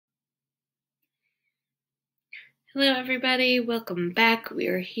Hello everybody, welcome back. We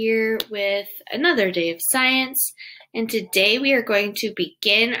are here with another day of science, and today we are going to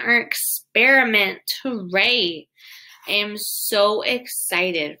begin our experiment. Hooray! I am so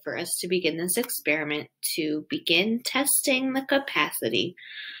excited for us to begin this experiment to begin testing the capacity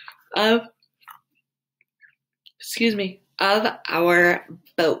of our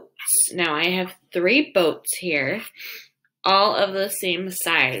boats. Now I have 3 boats here, all of the same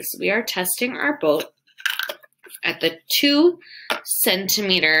size. We are testing our boat at the 2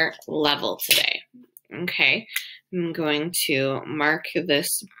 centimeter level today. Okay, I'm going to mark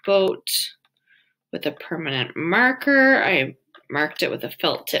this boat with a permanent marker. I marked it with a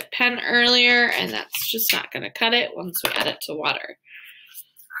felt tip pen earlier, and that's just not going to cut it once we add it to water.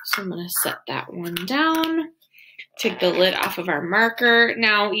 So I'm going to set that one down. Take the lid off of our marker.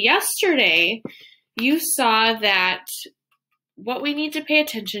 Now, yesterday, you saw that what we need to pay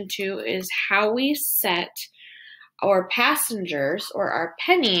attention to is how we set our passengers or our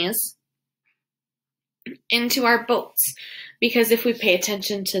pennies into our boats, because if we pay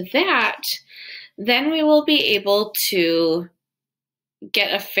attention to that, then we will be able to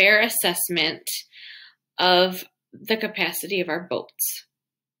get a fair assessment of the capacity of our boats,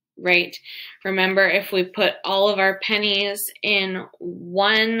 right? Remember, if we put all of our pennies in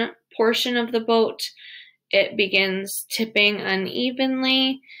one portion of the boat, it begins tipping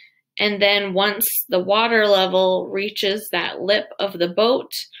unevenly. And then once the water level reaches that lip of the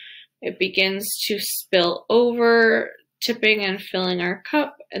boat, it begins to spill over, tipping and filling our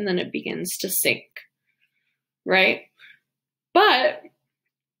cup, and then it begins to sink, right? But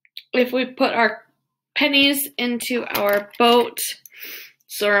if we put our pennies into our boat,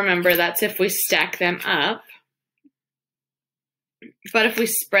 so remember that's if we stack them up, but if we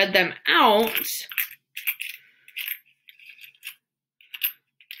spread them out,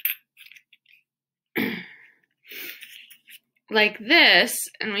 like this,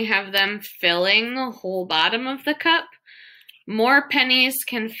 and we have them filling the whole bottom of the cup, more pennies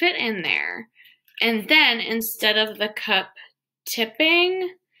can fit in there. And then instead of the cup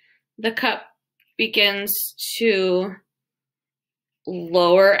tipping, the cup begins to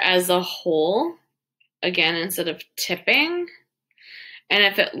lower as a whole, again, instead of tipping. And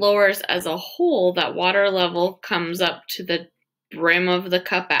if it lowers as a whole, that water level comes up to the brim of the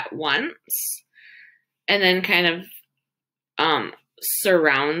cup at once, and then kind of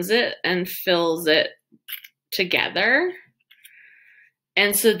surrounds it and fills it together.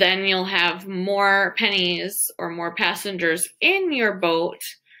 And so then you'll have more pennies or more passengers in your boat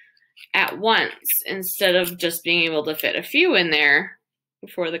at once, instead of just being able to fit a few in there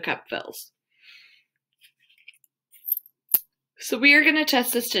before the cup fills. So we are going to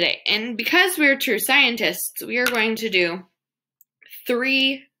test this today. And because we're true scientists, we are going to do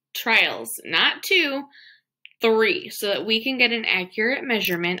 3 trials, not 2, 3, so that we can get an accurate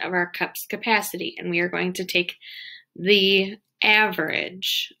measurement of our cup's capacity. And we are going to take the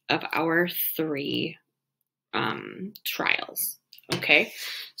average of our 3 trials. Okay,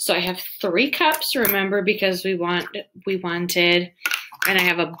 so I have 3 cups, remember, because we wanted, and I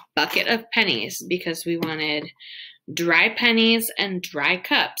have a bucket of pennies because we wanted dry pennies and dry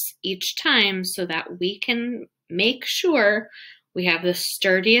cups each time, so that we can make sure we have the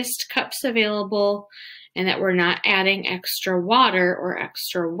sturdiest cups available and that we're not adding extra water or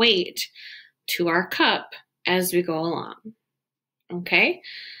extra weight to our cup as we go along. Okay,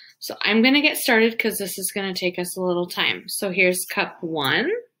 so I'm going to get started because this is going to take us a little time. So here's cup 1,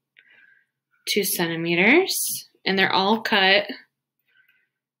 2 centimeters, and they're all cut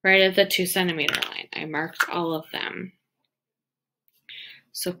right at the 2 centimeter line. I marked all of them.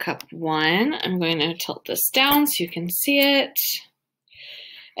 So cup 1, I'm going to tilt this down so you can see it.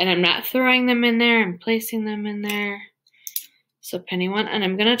 And I'm not throwing them in there, I'm placing them in there. So penny 1, and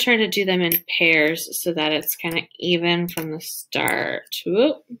I'm going to try to do them in pairs so that it's kind of even from the start.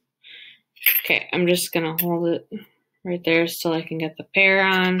 Whoop. Okay, I'm just going to hold it right there so I can get the pair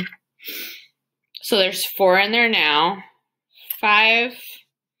on. So there's 4 in there now. 5,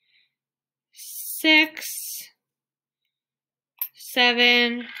 6,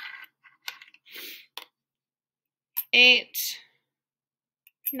 7, 8,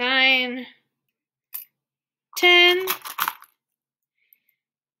 9, 10,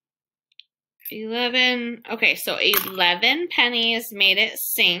 11. Okay, so 11 pennies made it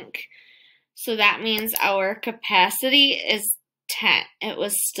sink. So that means our capacity is 10. It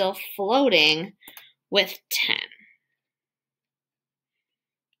was still floating with 10.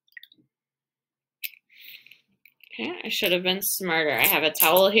 Okay, I should have been smarter. I have a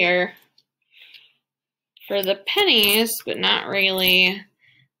towel here for the pennies, but not really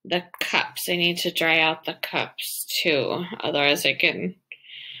the cups. I need to dry out the cups too. Otherwise I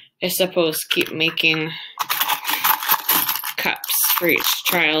suppose, keep making cups for each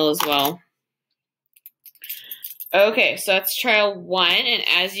trial as well. Okay, so that's trial 1, and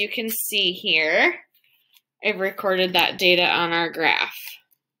as you can see here, I've recorded that data on our graph.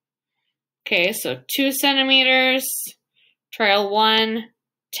 Okay, so 2 centimeters, trial 1,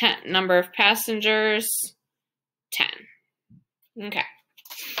 10, number of passengers, 10. Okay.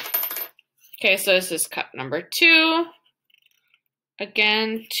 Okay, so this is cup number 2.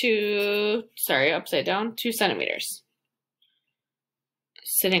 Again, upside down, 2 centimeters.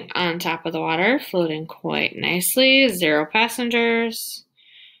 Sitting on top of the water, floating quite nicely, 0 passengers.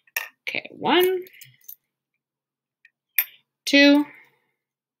 Okay, 1, 2,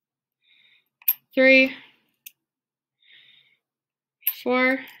 3,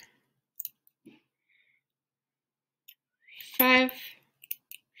 4, 5,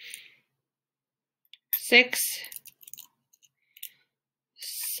 6,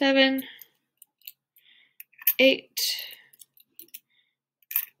 7, 8,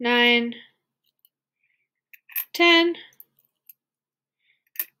 9, 10,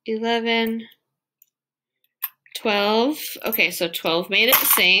 11, 12. Okay, so 12 made it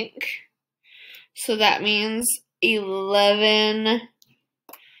sink. So that means 11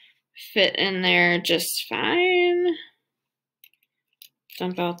 fit in there just fine.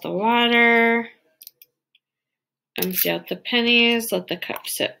 Dump out the water. Empty out the pennies. Let the cup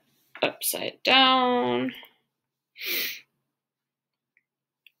sit upside down.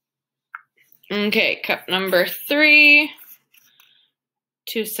 Okay, cup number 3.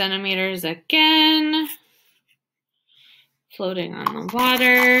 2 centimeters again. Floating on the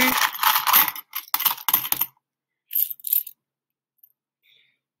water.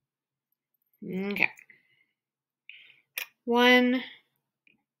 Okay. 1,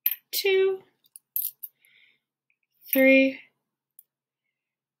 2, 3,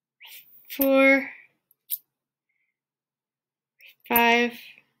 4, 5,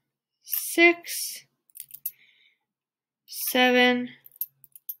 6, 7,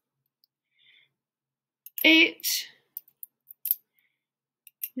 8,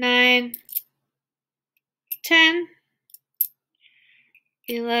 9, 10,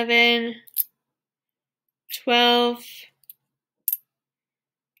 11, 12,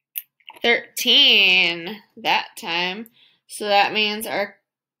 13 that time. So that means our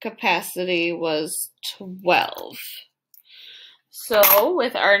capacity was 12. So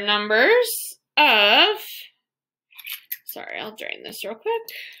with our numbers of, sorry, I'll drain this real quick.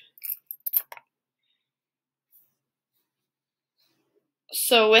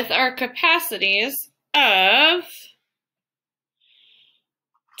 So with our capacities of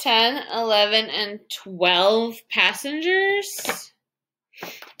 10, 11, and 12 passengers,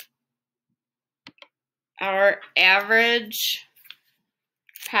 our average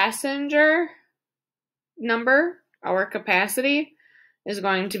passenger number, our capacity, is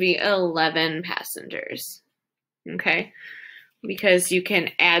going to be 11 passengers. Okay? Because you can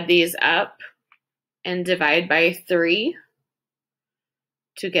add these up and divide by 3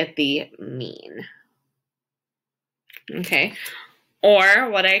 to get the mean. Okay? Or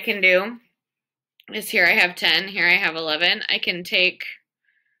what I can do is, here I have 10, here I have 11. I can take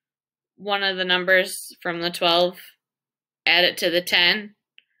one of the numbers from the 12, add it to the 10,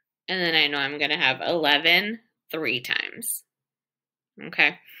 and then I know I'm going to have 11 3 times.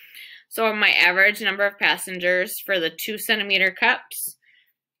 Okay? So my average number of passengers for the 2 centimeter cups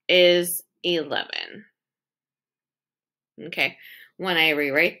is 11. Okay? When I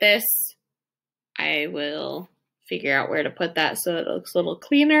rewrite this, I will figure out where to put that so it looks a little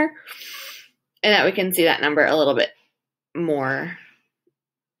cleaner, and that we can see that number a little bit more,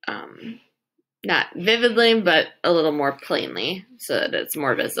 not vividly, but a little more plainly so that it's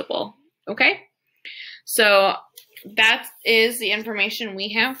more visible. Okay? So that is the information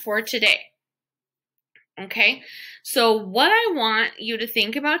we have for today. Okay? So what I want you to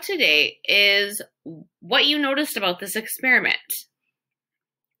think about today is what you noticed about this experiment.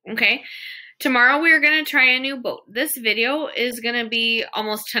 Okay? Tomorrow we are going to try a new boat. This video is going to be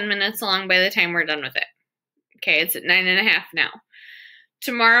almost 10 minutes long by the time we're done with it. Okay, it's at 9.5 now.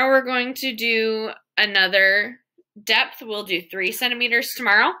 Tomorrow we're going to do another depth. We'll do 3 centimeters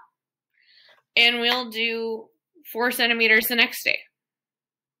tomorrow. And we'll do 4 centimeters the next day.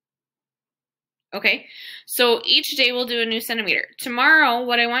 Okay, so each day we'll do a new centimeter. Tomorrow,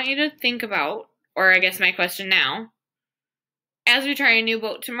 what I want you to think about, or I guess my question now, as we try a new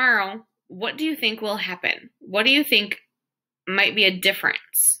boat tomorrow, what do you think will happen? What do you think might be a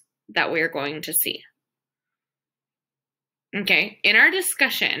difference that we're going to see? Okay, in our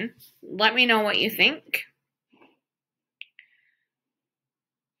discussion, let me know what you think.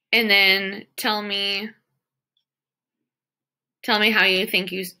 And then tell me how you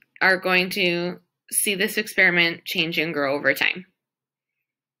think you are going to see this experiment change and grow over time.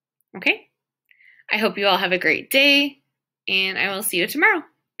 Okay? I hope you all have a great day, and I will see you tomorrow.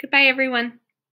 Goodbye, everyone.